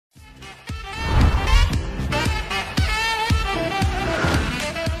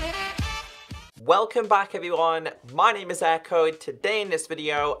Welcome back everyone, my name is Echo. Today in this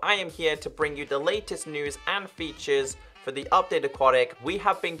video, I am here to bring you the latest news and features for the update Aquatic. We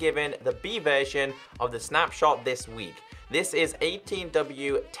have been given the B version of the snapshot this week. This is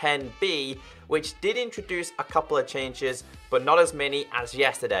 18W10B, which did introduce a couple of changes, but not as many as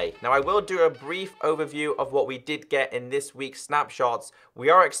yesterday. Now I will do a brief overview of what we did get in this week's snapshots. We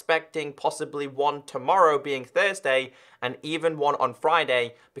are expecting possibly one tomorrow being Thursday, and even one on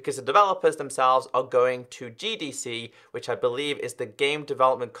Friday, because the developers themselves are going to GDC, which I believe is the Game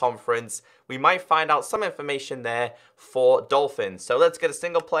Development Conference. We might find out some information there for Dolphins. So let's get a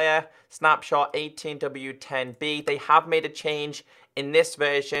single player snapshot 18W10B. They have made a change in this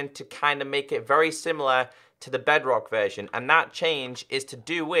version to kind of make it very similar to the Bedrock version, and that change is to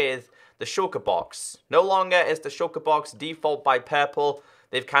do with the Shulker box. No longer is the Shulker box default by purple.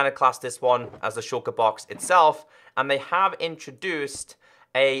 They've kind of classed this one as the Shulker box itself, and they have introduced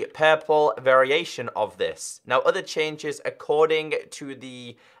a purple variation of this. Now, other changes according to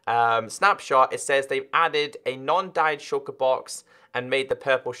the snapshot, it says they've added a non-dyed Shulker box and made the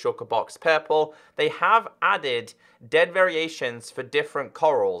purple Shulker box purple. They have added dead variations for different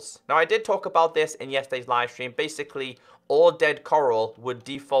corals. Now, I did talk about this in yesterday's live stream. Basically, all dead coral would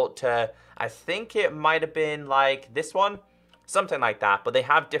default to, I think it might have been like this one, something like that, but they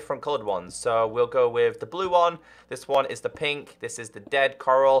have different colored ones. So we'll go with the blue one. This one is the pink. This is the dead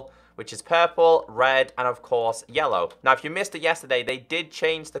coral, which is purple, red, and of course yellow. Now, if you missed it yesterday, they did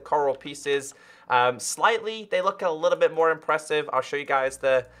change the coral pieces slightly. They look a little bit more impressive. I'll show you guys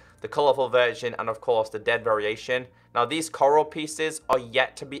the colorful version and of course the dead variation. Now, these coral pieces are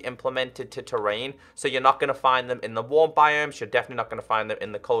yet to be implemented to terrain, so you're not going to find them in the warm biomes. You're definitely not going to find them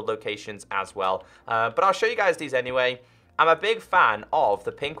in the cold locations as well. But I'll show you guys these anyway. I'm a big fan of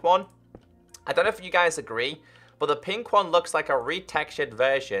the pink one. I don't know if you guys agree, but the pink one looks like a retextured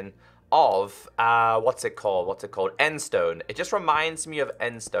version of, what's it called? Endstone. It just reminds me of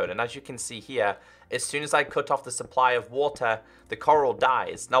Endstone. And as you can see here, as soon as I cut off the supply of water, the coral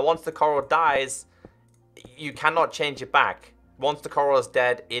dies. Now, once the coral dies, you cannot change it back. Once the coral is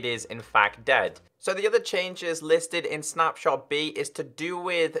dead, it is in fact dead. So the other changes listed in Snapshot B is to do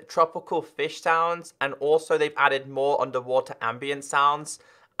with tropical fish sounds, and also they've added more underwater ambient sounds.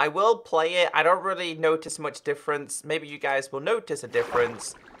 I will play it. I don't really notice much difference. Maybe you guys will notice a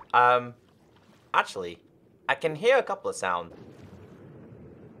difference. Actually, I can hear a couple of sounds.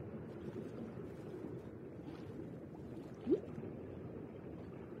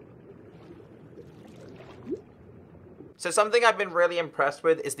 So something I've been really impressed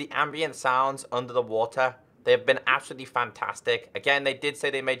with is the ambient sounds under the water. They've been absolutely fantastic. Again, they did say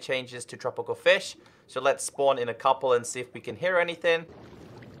they made changes to tropical fish. So let's spawn in a couple and see if we can hear anything.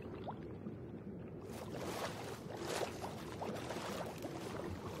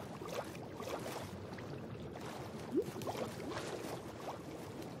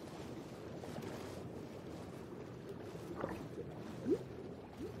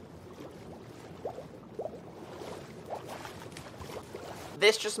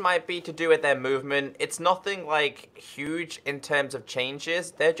 This just might be to do with their movement. It's nothing like huge in terms of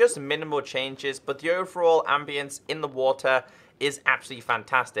changes. They're just minimal changes, but the overall ambience in the water is absolutely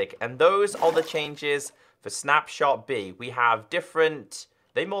fantastic. And those are the changes for Snapshot B. We have different...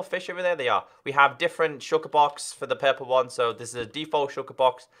 They more fish over there? They are. We have different Shulker box for the purple one. So this is a default Shulker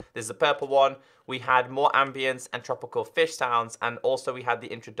box. This is the purple one. We had more ambience and tropical fish sounds. And also we had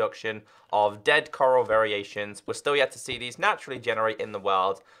the introduction of dead coral variations. We're still yet to see these naturally generate in the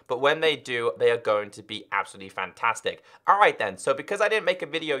world. But when they do, they are going to be absolutely fantastic. Alright then. So because I didn't make a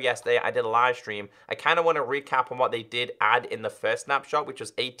video yesterday, I did a live stream. I kind of want to recap on what they did add in the first snapshot, which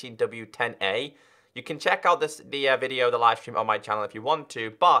was 18W10A. You can check out the video, the live stream on my channel if you want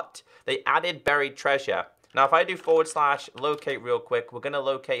to, but they added buried treasure. Now, if I do / locate real quick, we're going to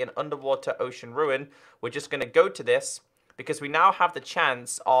locate an underwater ocean ruin. We're just going to go to this because we now have the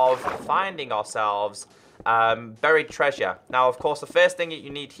chance of finding ourselves buried treasure. Now, of course, the first thing that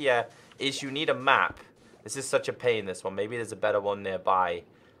you need here is you need a map. This is such a pain, this one. Maybe there's a better one nearby.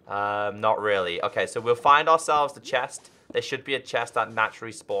 Not really. Okay, so we'll find ourselves the chest. There should be a chest that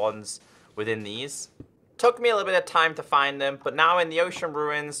naturally spawns within these. Took me a little bit of time to find them, but now in the ocean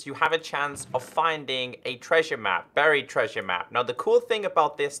ruins, you have a chance of finding a treasure map, buried treasure map. Now, the cool thing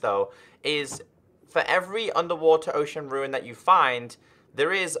about this, though, is for every underwater ocean ruin that you find,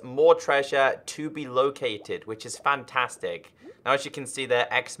 there is more treasure to be located, which is fantastic. Now, as you can see there,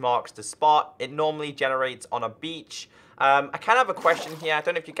 X marks the spot. It normally generates on a beach. I kind of have a question here. I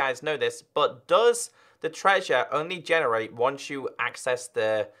don't know if you guys know this, but does the treasure only generate once you access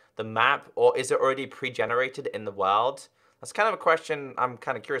the map, or is it already pre-generated in the world? That's kind of a question I'm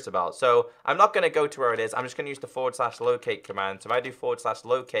kind of curious about. So I'm not going to go to where it is. I'm just going to use the /locate command. So if I do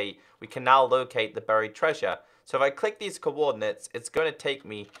 /locate, we can now locate the buried treasure. So if I click these coordinates, it's going to take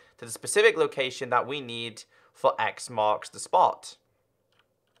me to the specific location that we need for X marks the spot.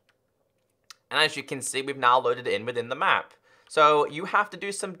 And as you can see, we've now loaded it in within the map. So you have to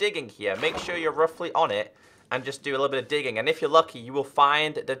do some digging here. Make sure you're roughly on it and just do a little bit of digging. And if you're lucky, you will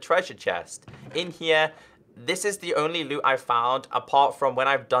find the treasure chest. In here, this is the only loot I've found, apart from when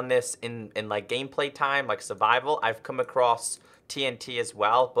I've done this in like gameplay time, like survival. I've come across TNT as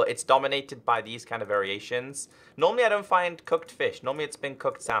well, but it's dominated by these kind of variations. Normally I don't find cooked fish. Normally it's been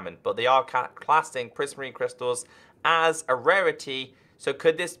cooked salmon, but they are classing prismarine crystals as a rarity. So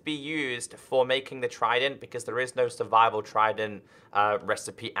could this be used for making the trident? Because there is no survival trident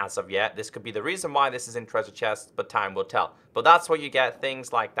recipe as of yet. This could be the reason why this is in treasure chest, but time will tell. But that's what you get,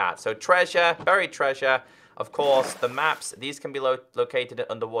 things like that. So treasure, buried treasure. Of course, the maps, these can be located in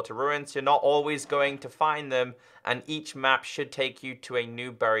underwater ruins. You're not always going to find them, and each map should take you to a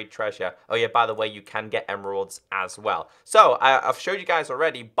new buried treasure. Oh yeah, by the way, you can get emeralds as well. So I've showed you guys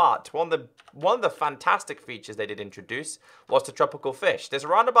already, but one of the fantastic features they did introduce was the tropical fish. There's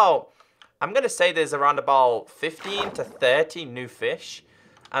around about, I'm going to say there's around about 15 to 30 new fish,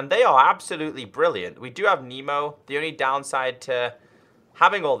 and they are absolutely brilliant. We do have Nemo. The only downside to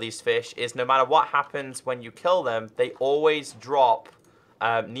having all these fish is no matter what happens when you kill them, they always drop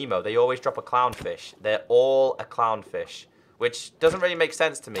Nemo. They always drop a clownfish. They're all a clownfish, which doesn't really make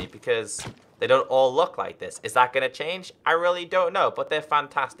sense to me because they don't all look like this. Is that going to change? I really don't know, but they're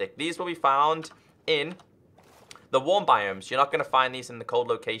fantastic. These will be found in the warm biomes. You're not going to find these in the cold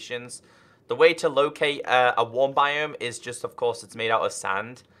locations. The way to locate a warm biome is just, of course, it's made out of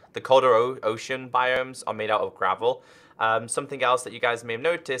sand. The colder ocean biomes are made out of gravel. Something else that you guys may have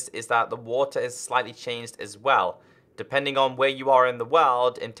noticed is that the water is slightly changed as well. Depending on where you are in the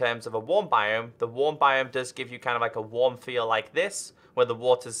world in terms of a warm biome, the warm biome does give you kind of like a warm feel like this, where the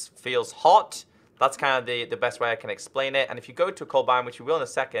water feels hot. That's kind of the best way I can explain it. And if you go to a cold biome, which we will in a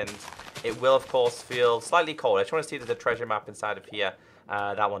second, it will, of course, feel slightly cold. I just want to see there's a treasure map inside of here.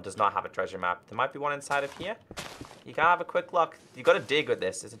 That one does not have a treasure map. There might be one inside of here. You gotta have a quick look. You gotta dig with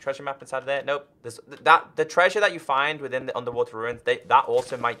this. There's a treasure map inside of there. Nope. The treasure that you find within the underwater ruins, that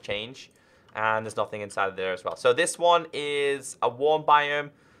also might change. And there's nothing inside of there as well. So this one is a warm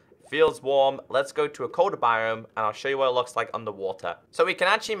biome. Feels warm. Let's go to a colder biome, and I'll show you what it looks like underwater. So we can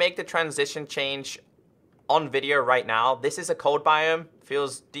actually make the transition change on video right now. This is a cold biome.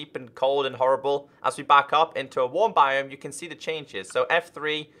 Feels deep and cold and horrible. As we back up into a warm biome, you can see the changes. So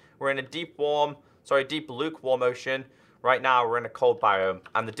F3, we're in a deep lukewarm ocean. Right now, we're in a cold biome,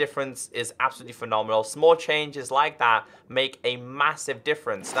 and the difference is absolutely phenomenal. Small changes like that make a massive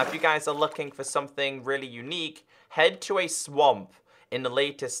difference. Now, if you guys are looking for something really unique, head to a swamp in the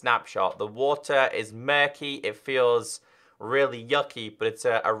latest snapshot. The water is murky. It feels really yucky, but it's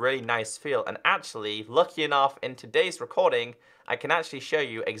a really nice feel. And actually, lucky enough, in today's recording, I can actually show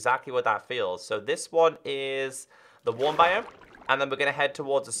you exactly what that feels. So this one is the warm biome. And then we're going to head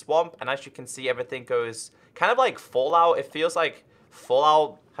towards a swamp. And as you can see, everything goes kind of like Fallout. It feels like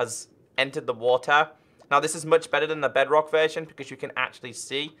Fallout has entered the water. Now, this is much better than the Bedrock version because you can actually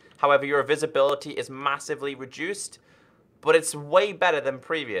see. However, your visibility is massively reduced. But it's way better than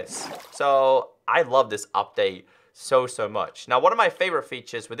previous. So I love this update so much. Now, one of my favorite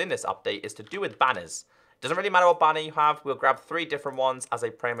features within this update is to do with banners. Doesn't really matter what banner you have. We'll grab 3 different ones as a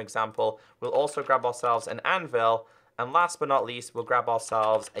prime example. We'll also grab ourselves an anvil. And last but not least, we'll grab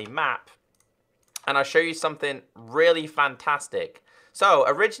ourselves a map. And I'll show you something really fantastic. So,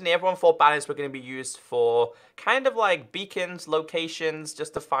 originally, everyone thought banners were going to be used for kind of like beacons, locations,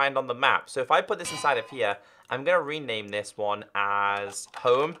 just to find on the map. So, if I put this inside of here, I'm going to rename this one as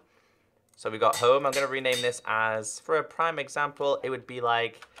Home. So, we got Home. I'm going to rename this as, for a prime example, it would be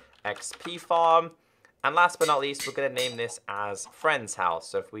like XP Farm. And last but not least, we're going to name this as Friend's House.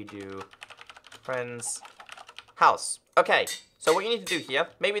 So, if we do Friend's House. Okay, so what you need to do here,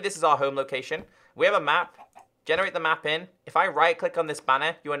 maybe this is our home location. We have a map. Generate the map in. If I right click on this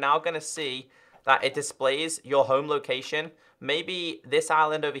banner, you are now going to see that it displays your home location. Maybe this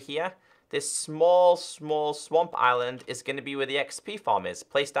island over here, this small swamp island is going to be where the XP farm is.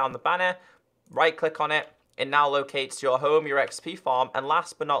 Place down the banner, right click on it. It now locates your home, your XP farm. And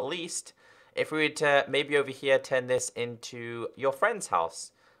last but not least, if we were to maybe over here turn this into your friend's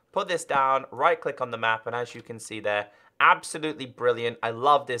house. Put this down, right click on the map, and as you can see there, absolutely brilliant. I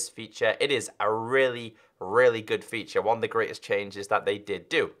love this feature. It is a really good feature. One of the greatest changes that they did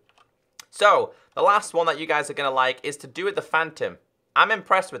do. So, the last one that you guys are going to like is to do with the Phantom. I'm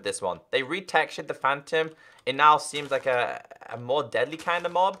impressed with this one. They retextured the Phantom. It now seems like a more deadly kind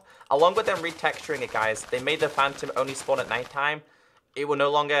of mob. Along with them retexturing it, guys, they made the Phantom only spawn at nighttime. It will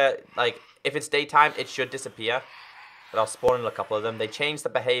no longer, like, if it's daytime, it should disappear. But I'll spawn in a couple of them. They changed the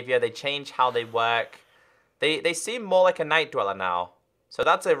behavior. They changed how they work. They seem more like a night dweller now. So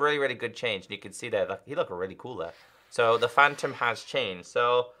that's a really, really good change. And you can see there, he looked really cool there. So the Phantom has changed.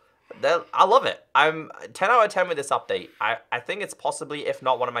 So I love it. I'm 10 out of 10 with this update. I think it's possibly, if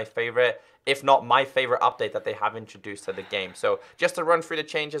not one of my favorite, if not my favorite update that they have introduced to the game. So just to run through the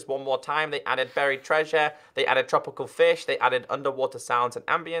changes one more time, they added buried treasure, they added tropical fish, they added underwater sounds and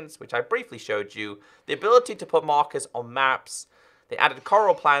ambience, which I briefly showed you, the ability to put markers on maps. They added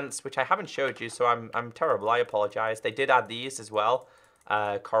coral plants, which I haven't showed you, so I'm terrible. I apologize. They did add these as well,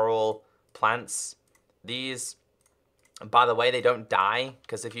 coral plants. These, by the way, they don't die,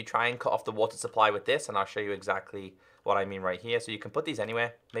 because if you try and cut off the water supply with this, and I'll show you exactly what I mean right here. So you can put these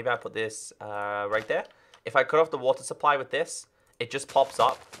anywhere. Maybe I put this right there. If I cut off the water supply with this, it just pops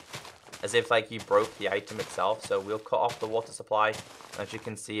up as if like you broke the item itself. So we'll cut off the water supply. As you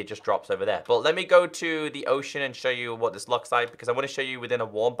can see, it just drops over there. But let me go to the ocean and show you what this looks like, because I want to show you within a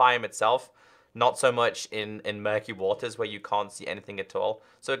warm biome itself. Not so much in murky waters where you can't see anything at all.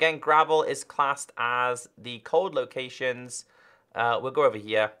 So again, gravel is classed as the cold locations. We'll go over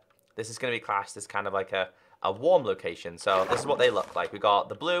here. This is going to be classed as kind of like a warm location. So this is what they look like. We got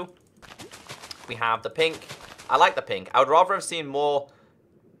the blue. We have the pink. I like the pink. I would rather have seen more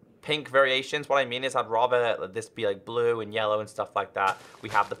pink variations. What I mean is I'd rather this be like blue and yellow and stuff like that. We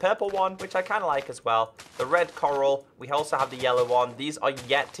have the purple one, which I kind of like as well. The red coral. We also have the yellow one. These are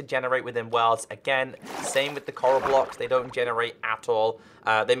yet to generate within worlds. Again, same with the coral blocks. They don't generate at all.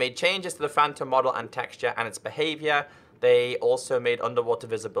 They made changes to the Phantom model and texture and its behavior. They also made underwater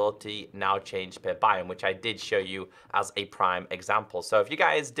visibility now changed per biome, which I did show you as a prime example. So if you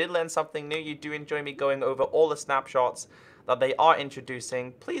guys did learn something new, you do enjoy me going over all the snapshots that they are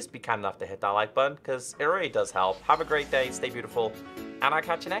introducing, please be kind enough to hit that like button, because it really does help. Have a great day, stay beautiful, and I'll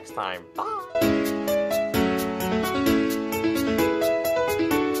catch you next time. Bye!